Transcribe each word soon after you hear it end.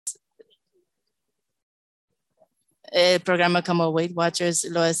el programa como Weight Watchers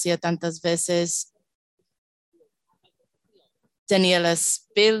lo hacía tantas veces. Tenía las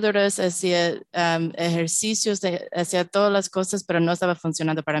píldoras, hacía ejercicios, hacía todas las cosas, pero no estaba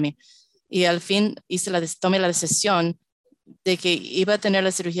funcionando para mí. Y al fin tomé la decisión de que iba a tener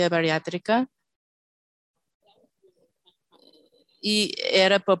la cirugía bariátrica y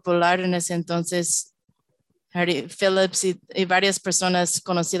era popular en ese entonces. Harry Phillips y varias personas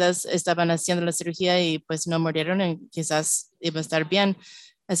conocidas estaban haciendo la cirugía y pues no murieron y quizás iba a estar bien.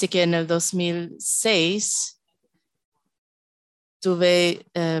 Así que en el 2006 tuve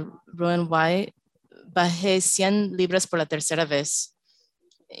Roux-en-Y, bajé 100 libras por la tercera vez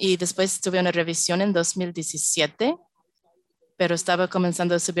y después tuve una revisión en 2017, pero estaba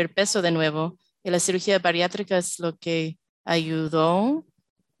comenzando a subir peso de nuevo y la cirugía bariátrica es lo que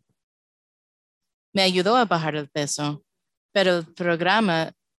me ayudó a bajar el peso, pero el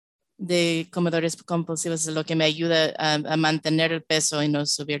programa de comedores compulsivos es lo que me ayuda a mantener el peso y no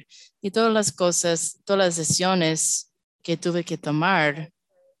subir. Y todas las cosas, todas las decisiones que tuve que tomar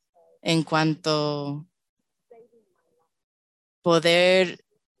en cuanto poder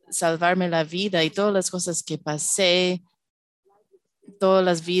salvarme la vida y todas las cosas que pasé, todas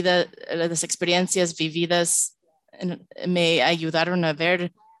las vidas, las experiencias vividas me ayudaron a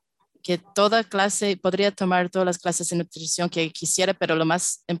ver que toda clase, podría tomar todas las clases de nutrición que quisiera, pero lo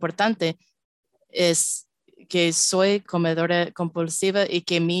más importante es que soy comedora compulsiva y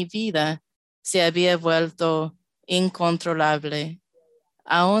que mi vida se había vuelto incontrolable,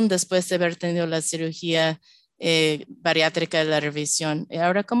 aún después de haber tenido la cirugía bariátrica de la revisión. ¿Y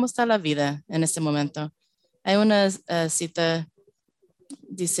ahora cómo está la vida en este momento? Hay una cita,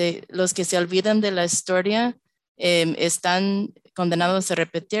 dice, los que se olvidan de la historia están condenados a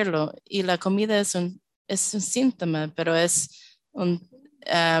repetirlo y la comida es un síntoma, pero es un,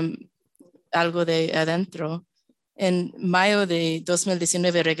 um, algo de adentro. En mayo de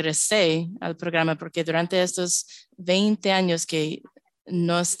 2019 regresé al programa porque durante estos 20 años que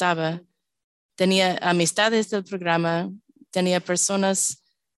no estaba, tenía amistades del programa, tenía personas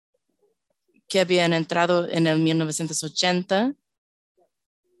que habían entrado en el 1980,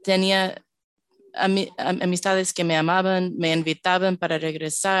 tenía amistades que me amaban, me invitaban para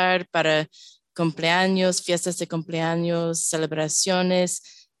regresar, para cumpleaños, fiestas de cumpleaños,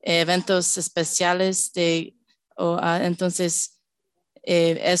 celebraciones, eventos especiales entonces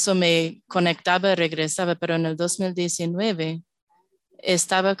eso me conectaba, regresaba, pero en el 2019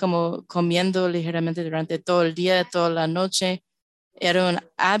 estaba como comiendo ligeramente durante todo el día, toda la noche. Era un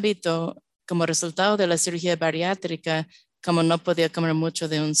hábito como resultado de la cirugía bariátrica, como no podía comer mucho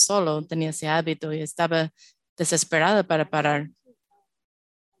de un solo, tenía ese hábito y estaba desesperada para parar.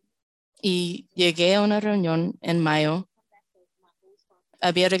 Y llegué a una reunión en mayo.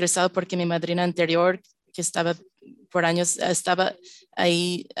 Había regresado porque mi madrina anterior, que estaba por años, estaba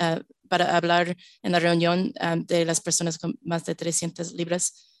ahí para hablar en la reunión de las personas con más de 300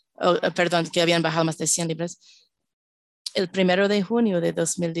 libras, perdón, que habían bajado más de 100 libras. El 1 de junio de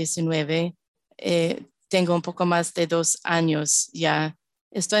 2019, tengo un poco más de 2 años ya.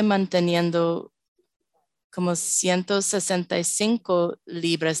 Estoy manteniendo como 165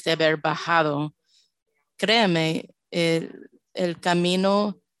 libras de haber bajado. Créeme, el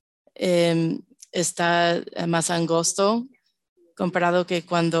camino está más angosto comparado que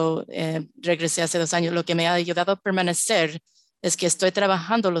cuando regresé hace 2 años. Lo que me ha ayudado a permanecer es que estoy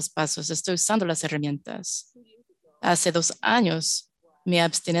trabajando los pasos, estoy usando las herramientas. Hace 2 años, mi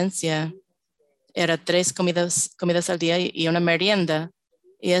abstinencia era 3 comidas al día y una merienda.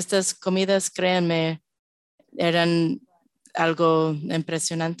 Y estas comidas, créanme, eran algo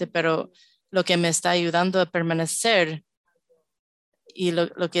impresionante, pero lo que me está ayudando a permanecer y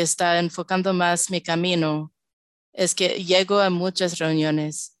lo que está enfocando más mi camino es que llego a muchas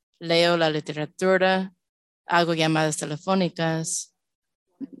reuniones, leo la literatura, hago llamadas telefónicas,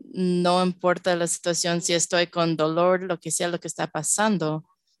 no importa la situación, si estoy con dolor, lo que sea lo que está pasando,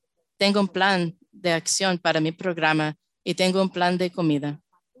 tengo un plan de acción para mi programa y tengo un plan de comida.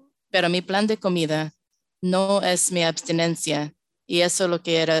 Pero mi plan de comida no es mi abstinencia y eso es lo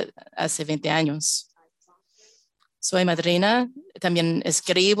que era hace 20 años. Soy madrina, también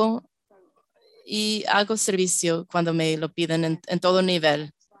escribo y hago servicio cuando me lo piden en todo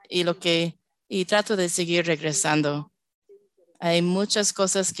nivel y trato de seguir regresando. Hay muchas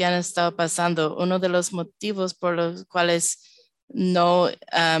cosas que han estado pasando. Uno de los motivos por los cuales no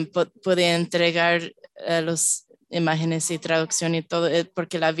pude entregar las imágenes y traducción y todo, es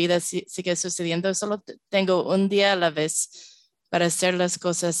porque la vida sigue sucediendo. Solo tengo un día a la vez para hacer las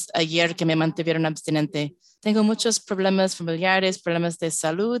cosas ayer que me mantuvieron abstinente. Tengo muchos problemas familiares, problemas de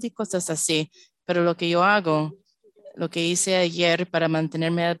salud y cosas así, pero lo que yo hago Lo que hice ayer para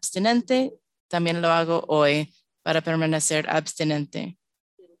mantenerme abstinente, también lo hago hoy para permanecer abstinente.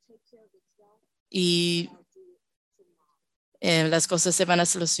 Y las cosas se van a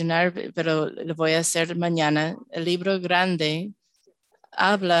solucionar, pero lo voy a hacer mañana. El libro grande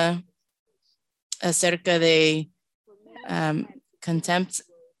habla acerca de contempt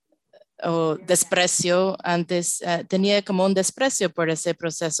o desprecio. Antes tenía como un desprecio por ese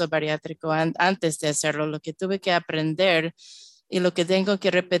proceso bariátrico antes de hacerlo. Lo que tuve que aprender y lo que tengo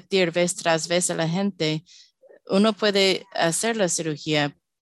que repetir vez tras vez a la gente, uno puede hacer la cirugía,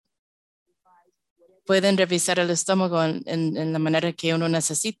 pueden revisar el estómago en la manera que uno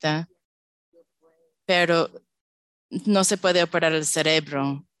necesita, pero no se puede operar el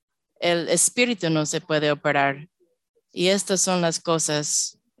cerebro. El espíritu no se puede operar. Y estas son las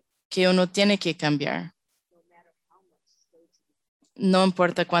cosas que uno tiene que cambiar. No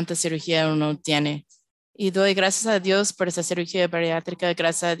importa cuánta cirugía uno tiene. Y doy gracias a Dios por esa cirugía bariátrica.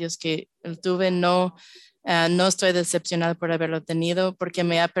 Gracias a Dios que lo tuve. No estoy decepcionada por haberlo tenido porque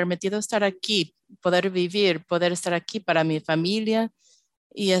me ha permitido estar aquí, poder vivir, poder estar aquí para mi familia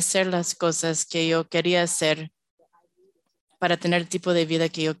y hacer las cosas que yo quería hacer para tener el tipo de vida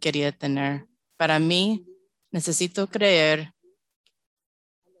que yo quería tener. Para mí, necesito creer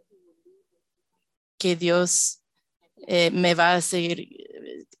que Dios me va a seguir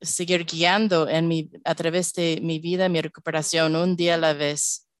guiando a través de mi vida, mi recuperación, un día a la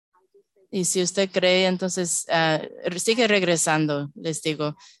vez. Y si usted cree, entonces sigue regresando, les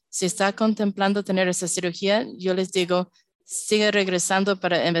digo. Si está contemplando tener esa cirugía, yo les digo, sigue regresando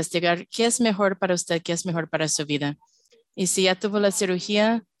para investigar qué es mejor para usted, qué es mejor para su vida. Y si ya tuvo la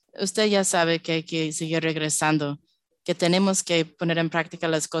cirugía, usted ya sabe que hay que seguir regresando, que tenemos que poner en práctica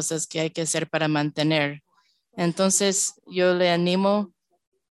las cosas que hay que hacer para mantener. Entonces, yo le animo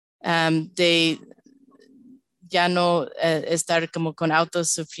de ya no estar como con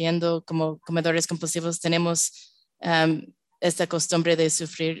autos sufriendo como comedores compulsivos. Tenemos esta costumbre de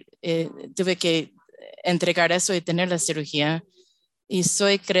sufrir. Tuve que entregar eso y tener la cirugía. Y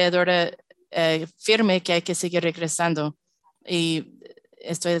soy creadora firme que hay que seguir regresando. Y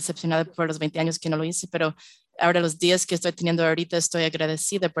estoy decepcionada por los 20 años que no lo hice, pero ahora los días que estoy teniendo ahorita estoy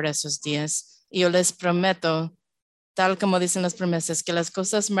agradecida por esos días. Y yo les prometo, tal como dicen las promesas, que las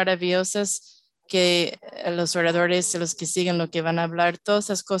cosas maravillosas que los oradores, los que siguen lo que van a hablar, todas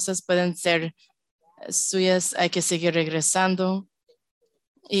esas cosas pueden ser suyas. Hay que seguir regresando.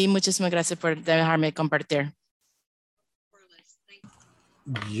 Y muchísimas gracias por dejarme compartir.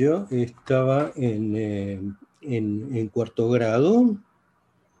 Yo estaba en cuarto grado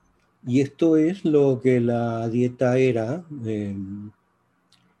y esto es lo que la dieta era.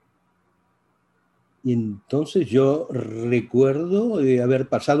 Y entonces yo recuerdo haber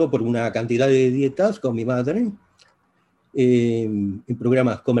pasado por una cantidad de dietas con mi madre en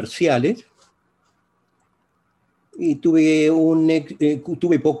programas comerciales y tuve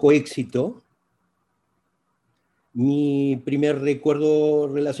poco éxito. Mi primer recuerdo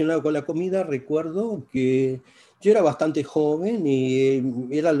relacionado con la comida, recuerdo que yo era bastante joven y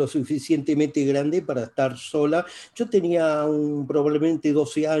era lo suficientemente grande para estar sola. Yo tenía probablemente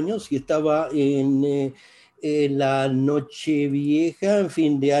 12 años y estaba en la Nochevieja, en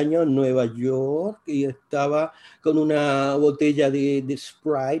fin de año, en Nueva York, y estaba con una botella de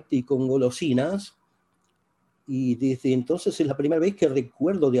Sprite y con golosinas. Y desde entonces es la primera vez que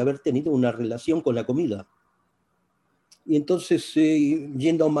recuerdo de haber tenido una relación con la comida. Y entonces,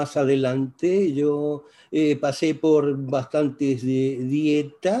 yendo más adelante, yo pasé por bastantes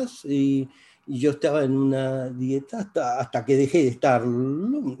dietas y yo estaba en una dieta hasta que dejé de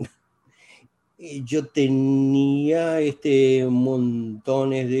estarlo. Yo tenía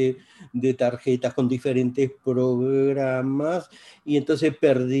montones de tarjetas con diferentes programas y entonces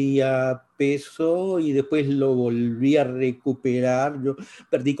perdía peso y después lo volví a recuperar. Yo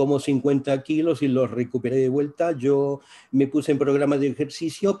perdí como 50 kilos y los recuperé de vuelta. Yo me puse en programas de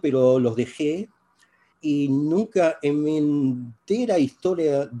ejercicio, pero los dejé y nunca en mi entera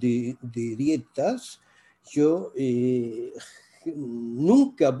historia de dietas yo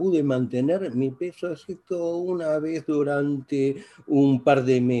nunca pude mantener mi peso, excepto una vez durante un par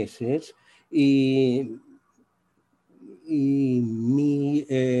de meses. Y mi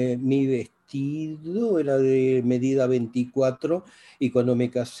vestido era de medida 24 y cuando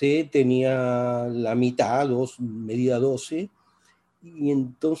me casé tenía la mitad, medida 12. Y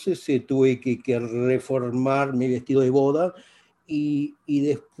entonces tuve que reformar mi vestido de boda y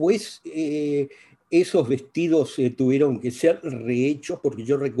después esos vestidos tuvieron que ser rehechos porque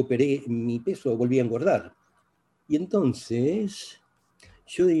yo recuperé mi peso, volví a engordar. Y entonces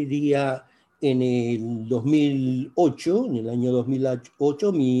yo diría en el 2008, en el año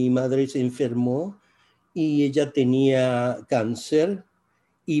 2008, mi madre se enfermó y ella tenía cáncer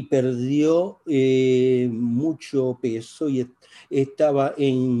y perdió mucho peso y estaba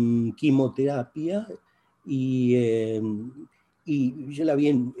en quimioterapia y, y yo la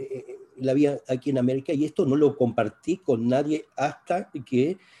vi aquí en América y esto no lo compartí con nadie hasta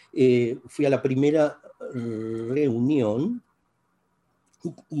que fui a la primera reunión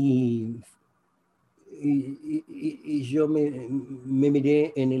y, y yo me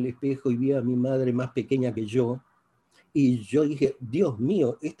miré en el espejo y vi a mi madre más pequeña que yo. Y yo dije, Dios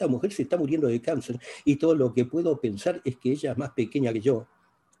mío, esta mujer se está muriendo de cáncer y todo lo que puedo pensar es que ella es más pequeña que yo.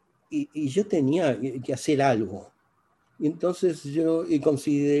 Y yo tenía que hacer algo. Y entonces yo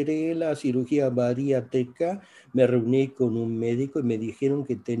consideré la cirugía bariátrica, me reuní con un médico y me dijeron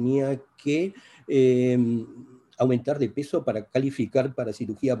que tenía que aumentar de peso para calificar para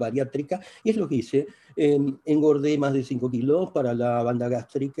cirugía bariátrica, y es lo que hice. Engordé más de 5 kilos para la banda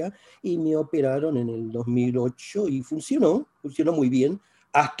gástrica y me operaron en el 2008 y funcionó muy bien,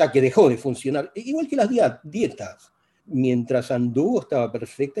 hasta que dejó de funcionar, igual que las dietas. Mientras anduvo estaba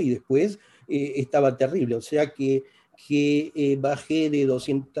perfecta y después estaba terrible, o sea que bajé de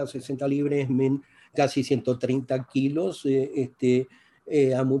 260 libras, casi 130 kilos,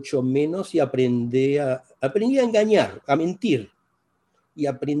 a mucho menos y aprendí a engañar, a mentir. Y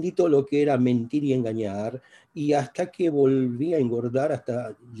aprendí todo lo que era mentir y engañar, y hasta que volví a engordar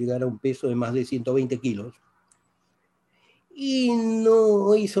hasta llegar a un peso de más de 120 kilos. Y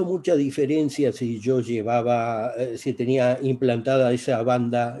no hizo mucha diferencia si yo llevaba, si tenía implantada esa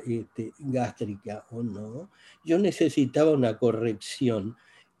banda gástrica o no. Yo necesitaba una corrección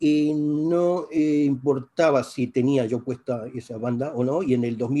y no importaba si tenía yo puesta esa banda o no. Y en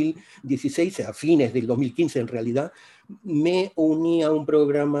el 2016, a fines del 2015 en realidad, me uní a un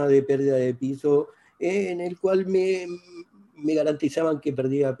programa de pérdida de peso en el cual me garantizaban que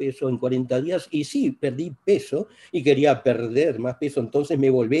perdía peso en 40 días, y sí, perdí peso y quería perder más peso, entonces me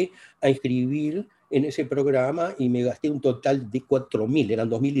volví a inscribir en ese programa y me gasté un total de 4.000, eran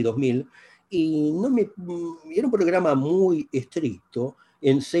 2.000 y 2.000, y no me, era un programa muy estricto.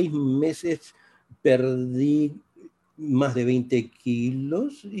 En 6 meses perdí más de 20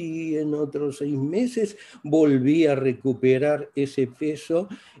 kilos y en otros 6 meses volví a recuperar ese peso.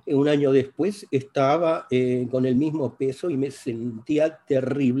 Un año después estaba con el mismo peso y me sentía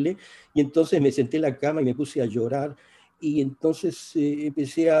terrible, y entonces me senté en la cama y me puse a llorar, y entonces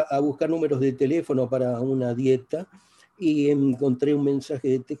empecé a buscar números de teléfono para una dieta y encontré un mensaje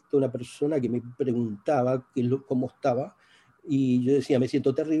de texto de una persona que me preguntaba cómo estaba, y yo decía, me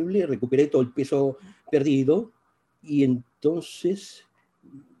siento terrible, recuperé todo el peso perdido. Y entonces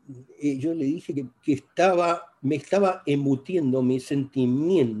yo le dije que me estaba embutiendo mis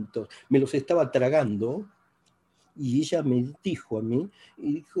sentimientos, me los estaba tragando, y ella me dijo a mí,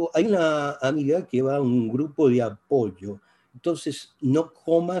 y dijo, hay una amiga que va a un grupo de apoyo, entonces no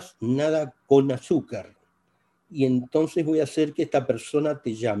comas nada con azúcar, y entonces voy a hacer que esta persona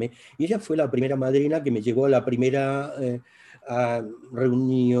te llame. Y ella fue la primera madrina que me llevó a la primera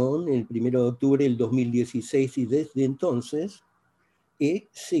reunión, el 1 de octubre del 2016, y desde entonces he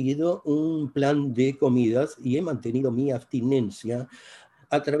seguido un plan de comidas y he mantenido mi abstinencia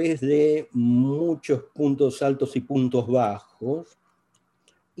a través de muchos puntos altos y puntos bajos,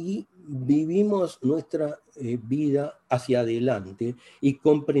 y vivimos nuestra vida hacia adelante y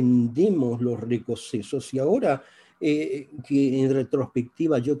comprendemos los retrocesos. Y ahora que en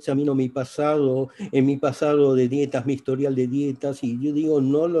retrospectiva yo examino mi pasado, en mi pasado de dietas, mi historial de dietas, y yo digo,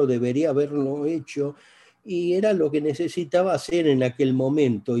 no lo debería haberlo hecho, y era lo que necesitaba hacer en aquel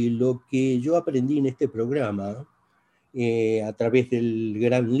momento. Y lo que yo aprendí en este programa, a través del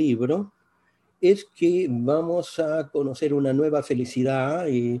gran libro, es que vamos a conocer una nueva felicidad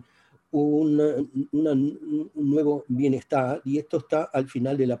y un nuevo bienestar, y esto está al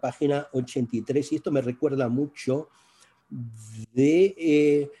final de la página 83, y esto me recuerda mucho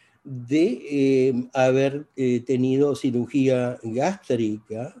de haber tenido cirugía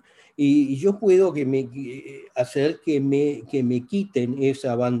gástrica, y yo puedo hacer que me quiten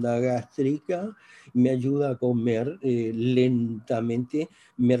esa banda gástrica, me ayuda a comer lentamente,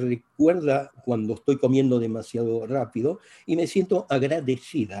 me recuerda cuando estoy comiendo demasiado rápido, y me siento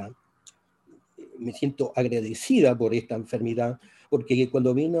agradecida por esta enfermedad, porque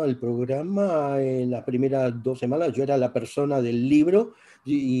cuando vino al programa en las primeras 2 semanas yo era la persona del libro,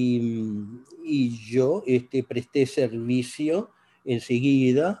 y yo presté servicio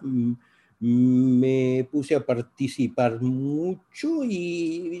enseguida, me puse a participar mucho,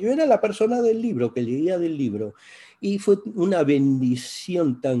 y yo era la persona del libro, que leía del libro. Y fue una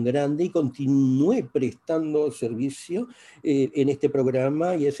bendición tan grande y continué prestando servicio en este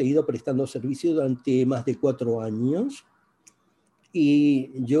programa y he seguido prestando servicio durante más de 4 años.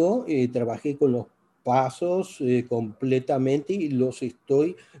 Y yo trabajé con los pasos completamente y los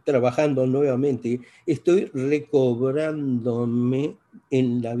estoy trabajando nuevamente. Estoy recobrándome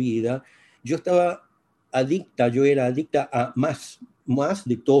en la vida. Yo estaba adicta, yo era adicta a más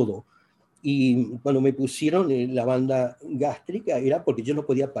de todo. Y cuando me pusieron la banda gástrica era porque yo no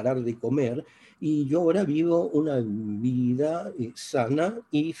podía parar de comer. Y yo ahora vivo una vida sana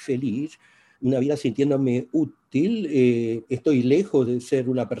y feliz, una vida sintiéndome útil. Estoy lejos de ser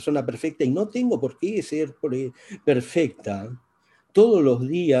una persona perfecta y no tengo por qué ser perfecta. Todos los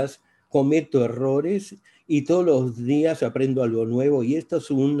días cometo errores y todos los días aprendo algo nuevo y esto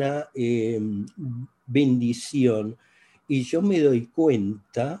es una bendición. Y yo me doy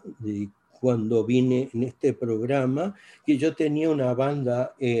cuenta de cuando vine en este programa, que yo tenía una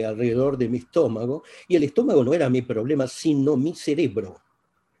banda alrededor de mi estómago, y el estómago no era mi problema, sino mi cerebro.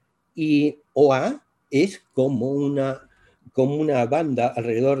 Y OA es como una banda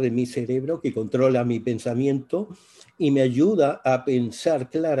alrededor de mi cerebro que controla mi pensamiento y me ayuda a pensar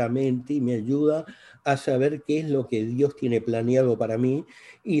claramente y me ayuda a saber qué es lo que Dios tiene planeado para mí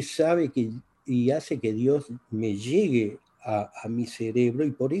y hace que Dios me llegue a mi cerebro y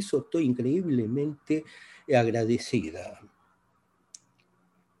por eso estoy increíblemente agradecida.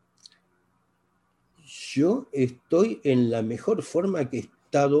 Yo estoy en la mejor forma que he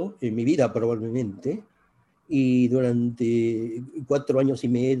estado en mi vida probablemente y durante 4 años y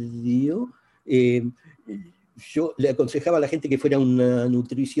medio yo le aconsejaba a la gente que fuera una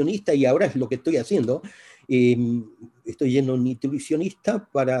nutricionista y ahora es lo que estoy haciendo. Estoy yendo a un nutricionista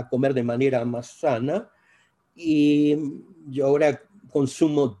para comer de manera más sana y yo ahora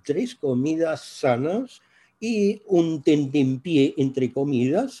consumo 3 comidas sanas y un tentempié entre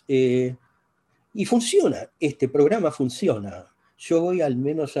comidas y funciona, este programa funciona. Yo voy al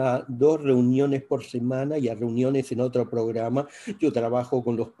menos a 2 reuniones por semana y a reuniones en otro programa. Yo trabajo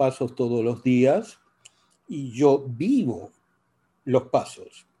con los pasos todos los días y yo vivo los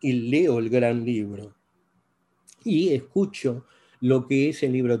pasos y leo el gran libro y escucho lo que ese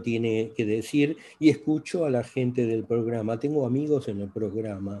libro tiene que decir y escucho a la gente del programa. Tengo amigos en el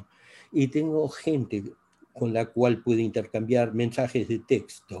programa y tengo gente con la cual puedo intercambiar mensajes de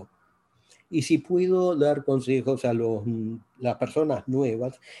texto. Y si puedo dar consejos a las personas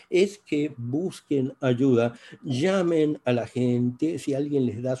nuevas, es que busquen ayuda, llamen a la gente, si alguien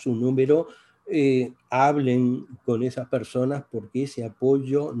les da su número, hablen con esas personas porque ese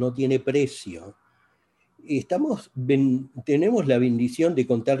apoyo no tiene precio. Tenemos la bendición de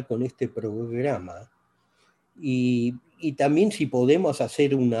contar con este programa y también si podemos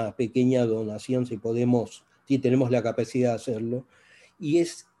hacer una pequeña donación, si tenemos la capacidad de hacerlo, y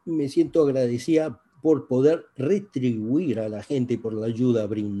me siento agradecida por poder retribuir a la gente por la ayuda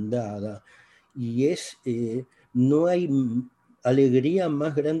brindada. Y no hay alegría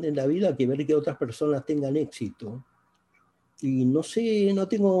más grande en la vida que ver que otras personas tengan éxito. Y no sé, no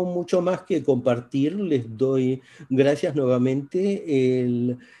tengo mucho más que compartir. Les doy gracias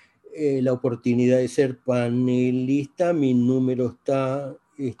nuevamente la oportunidad de ser panelista. Mi número está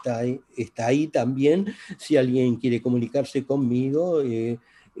ahí también. Si alguien quiere comunicarse conmigo,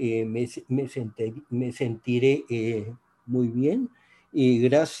 me sentiré muy bien. Y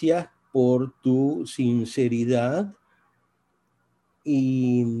gracias por tu sinceridad.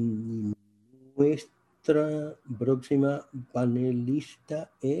 Y nuestra próxima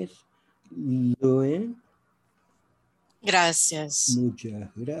panelista es Luen. Gracias. Muchas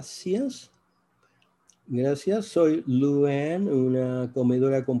gracias. Gracias, soy Luen, una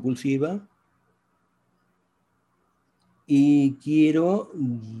comedora compulsiva. Y quiero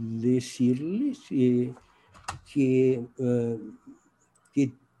decirles que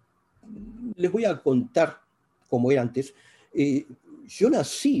les voy a contar cómo era antes. Yo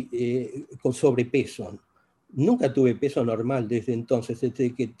nací con sobrepeso. Nunca tuve peso normal desde entonces.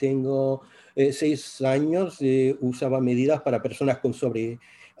 Desde que tengo 6 años usaba medidas para personas con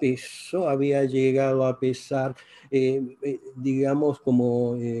sobrepeso. Había llegado a pesar, digamos,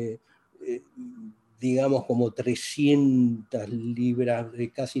 como 300 libras, de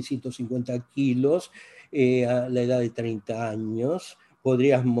casi 150 kilos, a la edad de 30 años.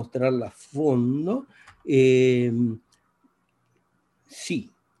 Podrías mostrarla a fondo.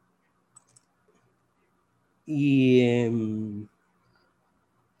 Sí. Y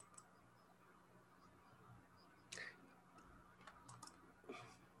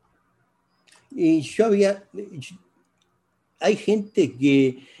hay gente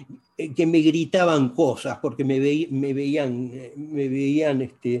que que me gritaban cosas porque me veían,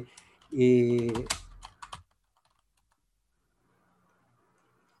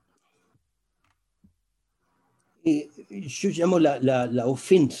 yo llamo la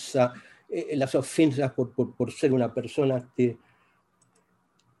ofensa, las ofensas por ser una persona,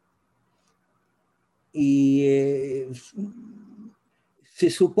 y se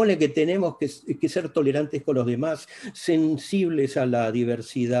supone que tenemos que ser tolerantes con los demás, sensibles a la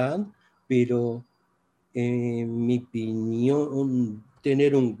diversidad, pero en mi opinión,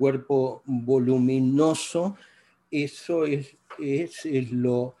 tener un cuerpo voluminoso, eso es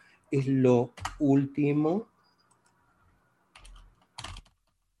lo último.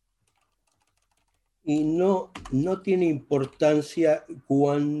 Y no tiene importancia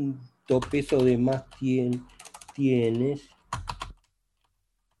cuánto peso de más tienes.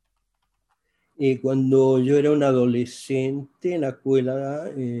 Cuando yo era un adolescente en la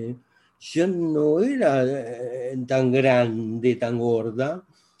escuela, yo no era tan grande, tan gorda,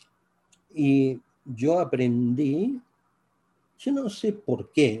 y yo aprendí, yo no sé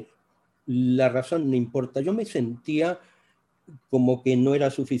por qué, la razón no importa, yo me sentía como que no era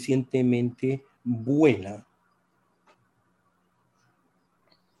suficientemente buena.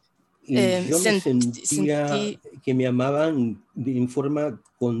 Y yo me sentía que me amaban en forma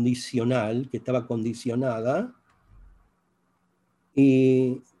condicional, que estaba condicionada,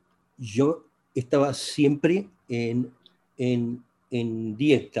 y yo estaba siempre en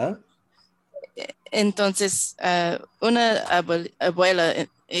dieta. Entonces, una abuela,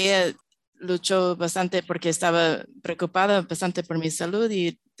 ella luchó bastante porque estaba preocupada bastante por mi salud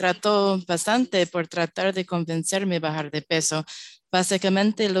y trató bastante por tratar de convencerme a bajar de peso.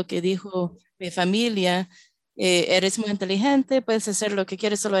 Básicamente lo que dijo mi familia, eres muy inteligente, puedes hacer lo que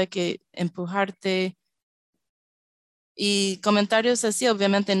quieres, solo hay que empujarte. Y comentarios así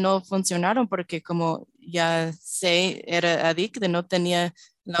obviamente no funcionaron porque como ya sé, era adicta, no tenía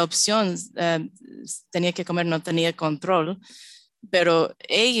la opción, tenía que comer, no tenía control, pero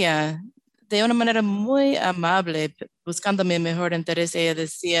ella, de una manera muy amable, buscando mi mejor interés, ella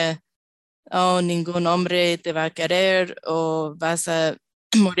decía, oh, ningún hombre te va a querer o vas a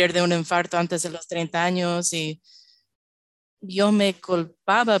morir de un infarto antes de los 30 años y yo me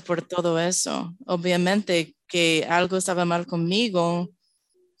culpaba por todo eso. Obviamente que algo estaba mal conmigo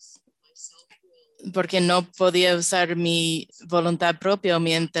porque no podía usar mi voluntad propia o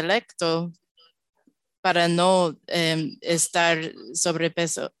mi intelecto para no estar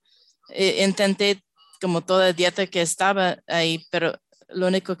sobrepeso. Intenté como toda dieta que estaba ahí, pero lo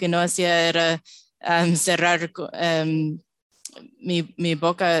único que no hacía era cerrar mi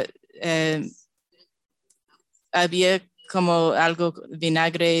boca. Había como algo,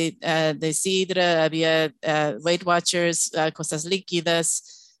 vinagre de sidra, había Weight Watchers, cosas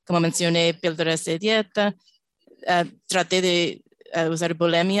líquidas, como mencioné, píldoras de dieta. Traté de usar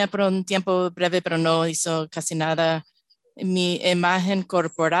bulimia por un tiempo breve, pero no hizo casi nada. Mi imagen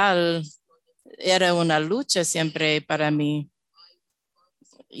corporal era una lucha siempre para mí.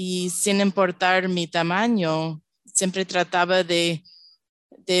 Y sin importar mi tamaño, siempre trataba de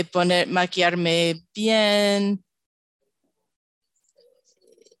maquillarme bien,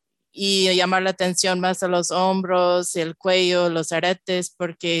 y llamar la atención más a los hombros, el cuello, los aretes,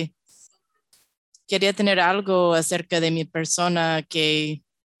 porque quería tener algo acerca de mi persona que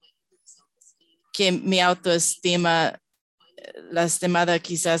mi autoestima lastimada,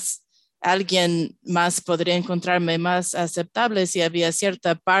 quizás alguien más podría encontrarme más aceptable si había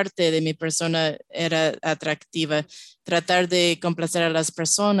cierta parte de mi persona era atractiva. Tratar de complacer a las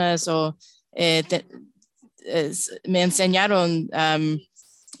personas o me enseñaron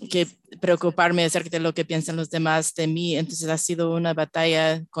que preocuparme acerca de lo que piensan los demás de mí. Entonces ha sido una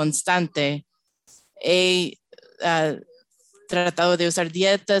batalla constante. He tratado de usar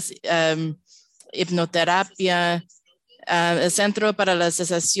dietas, hipnoterapia. El Centro para la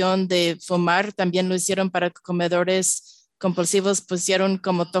Cesación de Fumar también lo hicieron para comedores compulsivos. Pusieron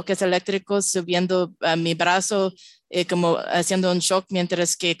como toques eléctricos subiendo a mi brazo, como haciendo un shock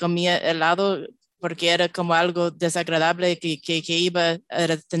mientras que comía helado, porque era como algo desagradable que iba a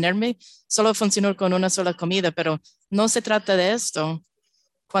retenerme. Solo funcionó con una sola comida, pero no se trata de esto.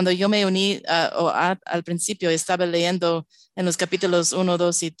 Cuando yo me uní al principio, estaba leyendo en los capítulos 1,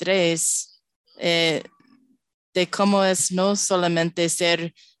 2 y 3 de cómo es no solamente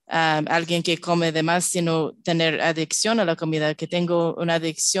ser alguien que come de más, sino tener adicción a la comida, que tengo una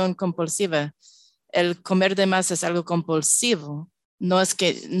adicción compulsiva. El comer de más es algo compulsivo, no es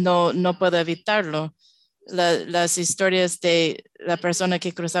que no puedo evitarlo. Las historias de la persona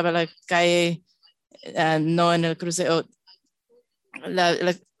que cruzaba la calle, no en el cruce,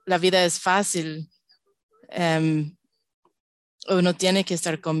 la vida es fácil. Uno tiene que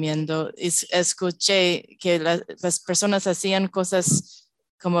estar comiendo. Escuché que las personas hacían cosas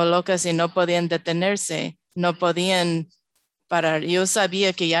como locas y no podían detenerse, no podían parar. Yo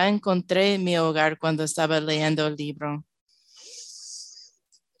sabía que ya encontré mi hogar cuando estaba leyendo el libro.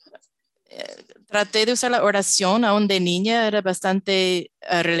 Traté de usar la oración aún de niña, era bastante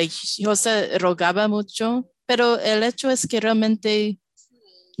religiosa, rogaba mucho, pero el hecho es que realmente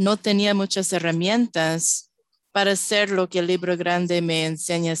no tenía muchas herramientas para hacer lo que el libro grande me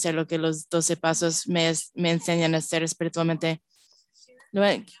enseña a hacer, lo que los 12 pasos me enseñan a hacer espiritualmente.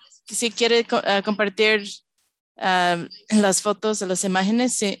 Si quiere compartir las fotos de las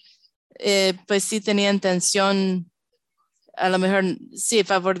imágenes, sí, pues sí tenía intención, a lo mejor, sí, a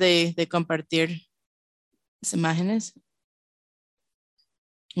favor de compartir las imágenes.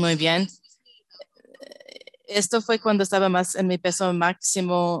 Muy bien. Esto fue cuando estaba más en mi peso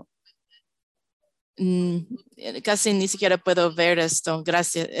máximo. Casi ni siquiera puedo ver esto.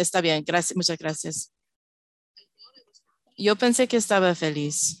 Gracias. Está bien. Gracias. Muchas gracias. Yo pensé que estaba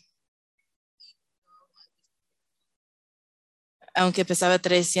feliz, aunque pesaba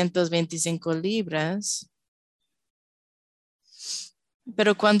 325 libras.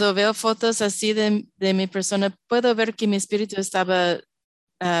 Pero cuando veo fotos así de mi persona, puedo ver que mi espíritu estaba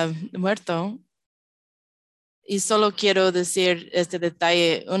muerto. Y solo quiero decir este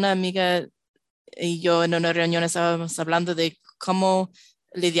detalle. Una amiga y yo en una reunión estábamos hablando de cómo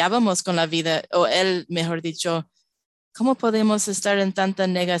lidiábamos con la vida, o él, mejor dicho, cómo podemos estar en tanta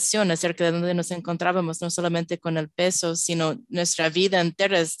negación acerca de dónde nos encontrábamos, no solamente con el peso, sino nuestra vida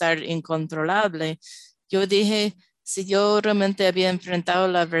entera estar incontrolable. Yo dije, si yo realmente había enfrentado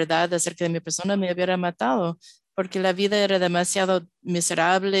la verdad acerca de mi persona, me hubiera matado, porque la vida era demasiado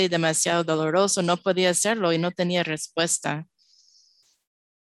miserable, demasiado doloroso, no podía hacerlo y no tenía respuesta.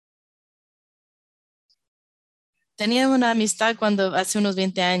 Tenía una amistad cuando hace unos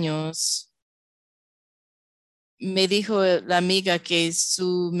 20 años me dijo la amiga que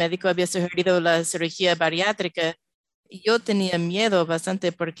su médico había sugerido la cirugía bariátrica y yo tenía miedo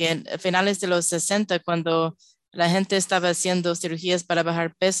bastante porque a finales de los 60, cuando la gente estaba haciendo cirugías para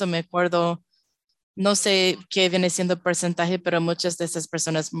bajar peso, me acuerdo, no sé qué viene siendo porcentaje, pero muchas de esas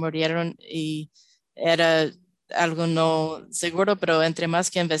personas murieron y era algo no seguro, pero entre más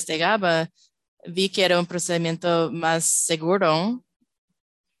que investigaba, vi que era un procedimiento más seguro.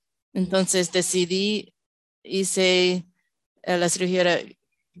 Entonces decidí, hice la cirugía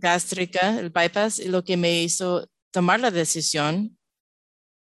gástrica, el bypass, y lo que me hizo tomar la decisión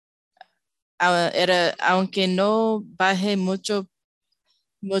era, aunque no baje mucho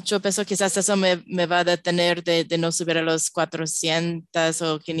peso, quizás eso me va a detener de no subir a los 400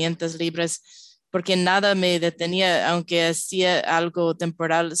 o 500 libras, porque nada me detenía, aunque hacía algo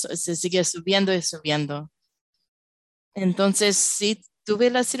temporal, se sigue subiendo y subiendo. Entonces, sí, tuve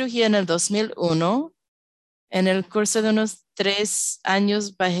la cirugía en el 2001. En el curso de unos 3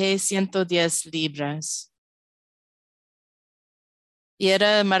 años bajé 110 libras y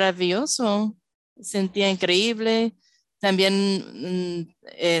era maravilloso. Sentía increíble. También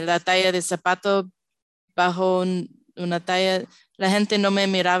la talla de zapato bajo una talla. La gente no me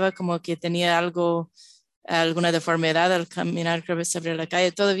miraba como que tenía algo, alguna deformidad al caminar sobre la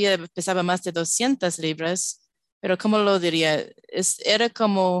calle. Todavía pesaba más de 200 libras, pero ¿cómo lo diría? Era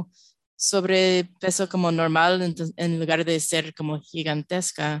como sobrepeso como normal en lugar de ser como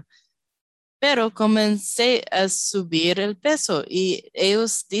gigantesca. Pero comencé a subir el peso y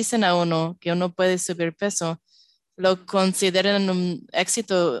ellos dicen a uno que uno puede subir peso. Lo consideran un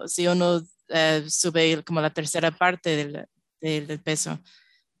éxito si uno sube como la tercera parte del peso,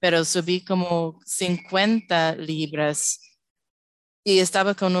 pero subí como 50 libras y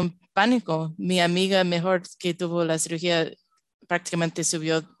estaba con un pánico. Mi amiga mejor que tuvo la cirugía prácticamente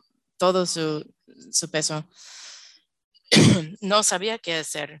subió todo su peso. No sabía qué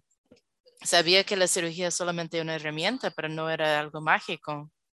hacer. Sabía que la cirugía es solamente una herramienta, pero no era algo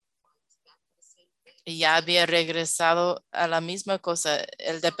mágico. Y ya había regresado a la misma cosa.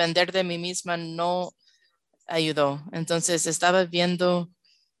 El depender de mí misma no ayudó. Entonces estaba viendo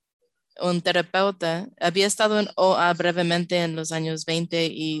un terapeuta. Había estado en OA brevemente en los años 20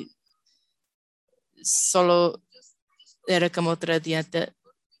 y solo era como otra dieta.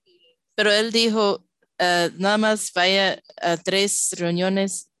 Pero él dijo, nada más vaya a 3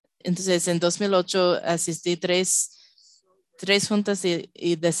 reuniones. Entonces en 2008 asistí tres juntas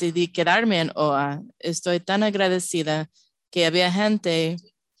y decidí quedarme en OA. Estoy tan agradecida que había gente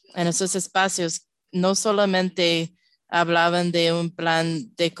en esos espacios, no solamente hablaban de un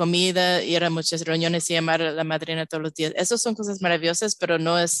plan de comida y eran muchas reuniones y llamar a la madrina todos los días. Esas son cosas maravillosas, pero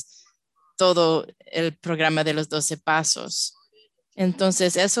no es todo el programa de los 12 pasos.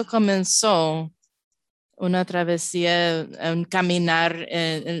 Entonces, eso comenzó una travesía, un caminar,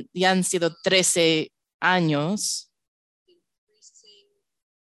 ya han sido 13 años.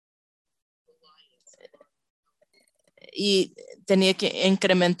 Y tenía que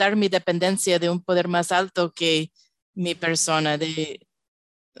incrementar mi dependencia de un poder más alto que mi persona, de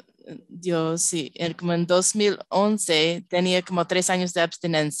Dios. Sí, como en 2011 tenía como 3 años de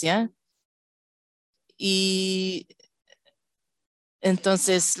abstinencia y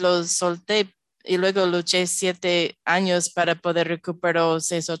entonces lo solté y luego luché 7 años para poder recuperar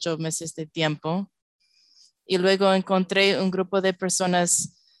 6, 8 meses de tiempo. Y luego encontré un grupo de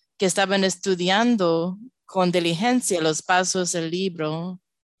personas que estaban estudiando con diligencia los pasos del libro.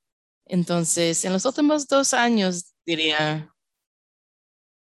 Entonces, en los últimos 2 años, diría,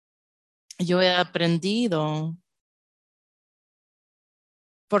 yo he aprendido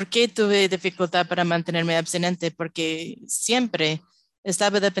por qué tuve dificultad para mantenerme abstinente, porque siempre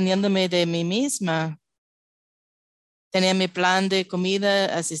estaba dependiéndome de mí misma. Tenía mi plan de comida,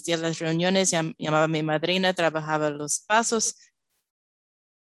 asistía a las reuniones, llamaba a mi madrina, trabajaba los pasos,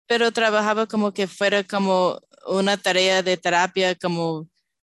 pero trabajaba como que fuera como una tarea de terapia, como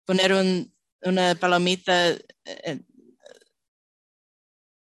poner una palomita.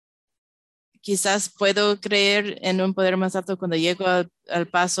 Quizás puedo creer en un poder más alto cuando llego al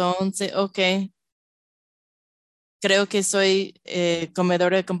paso 11. Ok, creo que soy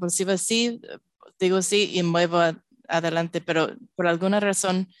comedora compulsiva. Sí, digo sí y muevo adelante, pero por alguna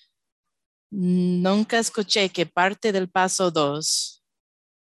razón nunca escuché que parte del paso 2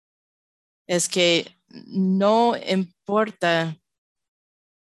 es que no importa,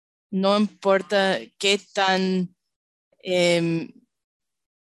 no importa qué tan, em,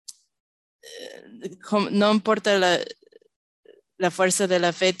 no importa la fuerza de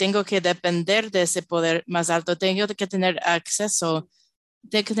la fe, tengo que depender de ese poder más alto, tengo que tener acceso,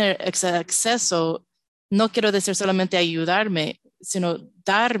 acceso, no quiero decir solamente ayudarme, sino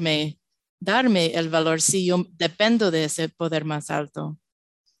darme el valor si yo dependo de ese poder más alto.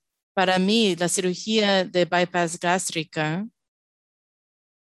 Para mí, la cirugía de bypass gástrica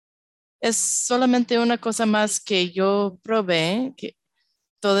es solamente una cosa más que yo probé, que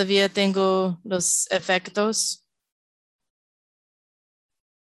todavía tengo los efectos.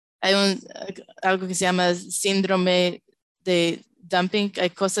 Hay algo que se llama síndrome de dumping.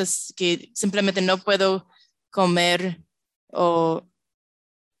 Hay cosas que simplemente no puedo comer o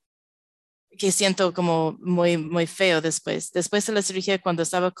que siento como muy, muy feo después. Después de la cirugía, cuando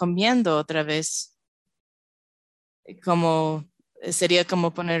estaba comiendo otra vez, como sería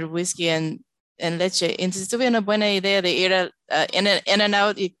como poner whisky en leche. Entonces tuve una buena idea de ir a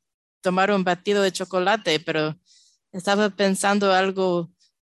In-N-Out y tomar un batido de chocolate, pero estaba pensando algo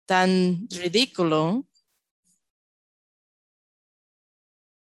tan ridículo.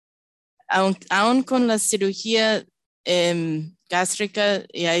 Aún con la cirugía gástrica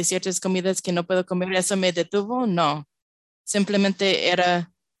y hay ciertas comidas que no puedo comer, ¿eso me detuvo? No, simplemente era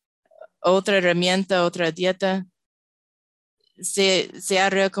otra herramienta, otra dieta. Se ha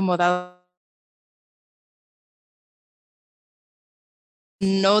reacomodado,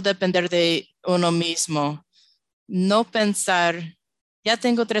 no depender de uno mismo, no pensar, ya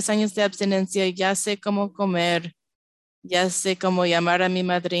tengo 3 años de abstinencia, ya sé cómo comer, ya sé cómo llamar a mi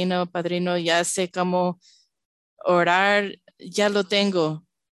madrina o padrino, ya sé cómo orar, ya lo tengo.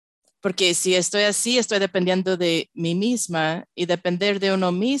 Porque si estoy así, estoy dependiendo de mí misma y depender de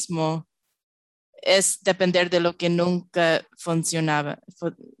uno mismo es depender de lo que nunca funcionaba.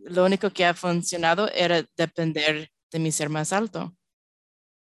 Lo único que ha funcionado era depender de mi ser más alto.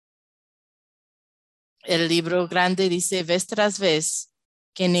 El libro grande dice vez tras vez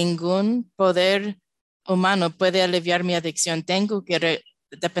que ningún poder humano puede aliviar mi adicción. Tengo que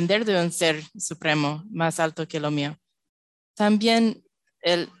depender de un ser supremo más alto que lo mío. También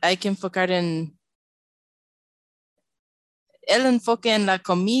hay que enfocar en el enfoque en la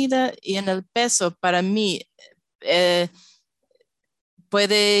comida y en el peso para mí eh,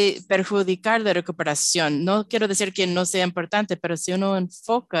 puede perjudicar la recuperación. No quiero decir que no sea importante, pero si uno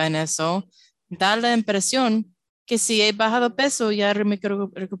enfoca en eso, da la impresión que si he bajado peso ya me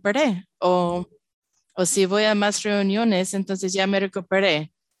recuperé o si voy a más reuniones, entonces ya me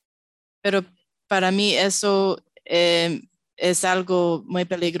recuperé. Pero para mí eso es algo muy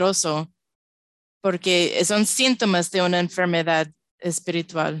peligroso porque son síntomas de una enfermedad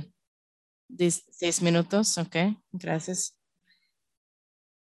espiritual. 16 minutos, ok, gracias.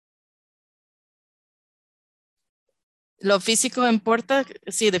 Lo físico importa,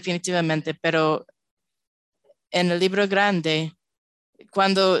 sí, definitivamente, pero en el libro grande,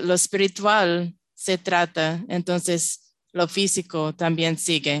 cuando lo espiritual se trata, entonces lo físico también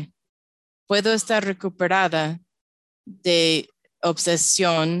sigue. Puedo estar recuperada de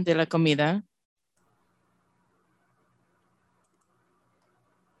obsesión de la comida.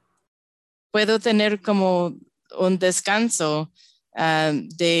 Puedo tener como un descanso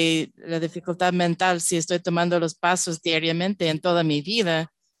de la dificultad mental si estoy tomando los pasos diariamente en toda mi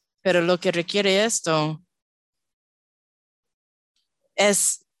vida, pero lo que requiere esto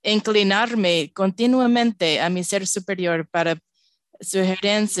es inclinarme continuamente a mi ser superior para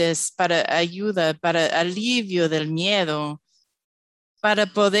sugerencias, para ayuda, para alivio del miedo, para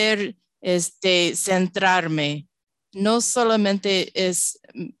poder centrarme. No solamente es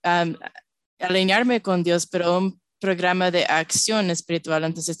alinearme con Dios, pero un programa de acción espiritual.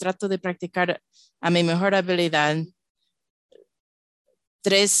 Entonces trato de practicar a mi mejor habilidad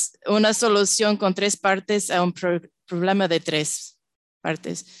una solución con tres partes a un problema de tres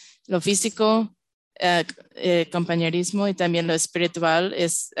partes. Lo físico, compañerismo y también lo espiritual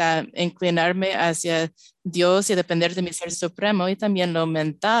es inclinarme hacia Dios y depender de mi ser supremo, y también lo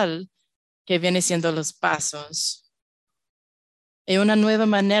mental, que viene siendo los pasos. Y una nueva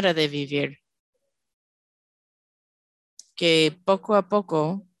manera de vivir que poco a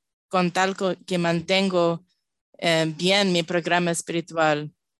poco, con tal que mantengo bien mi programa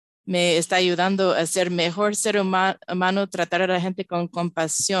espiritual, me está ayudando a ser mejor ser humano, tratar a la gente con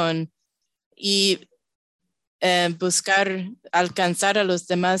compasión y buscar alcanzar a los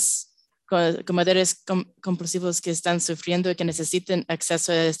demás comadres compulsivos que están sufriendo y que necesiten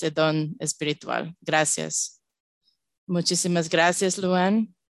acceso a este don espiritual. Gracias. Muchísimas gracias,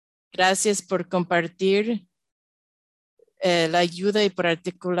 Luan. Gracias por compartir la ayuda y por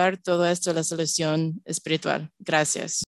articular todo esto, la solución espiritual. Gracias.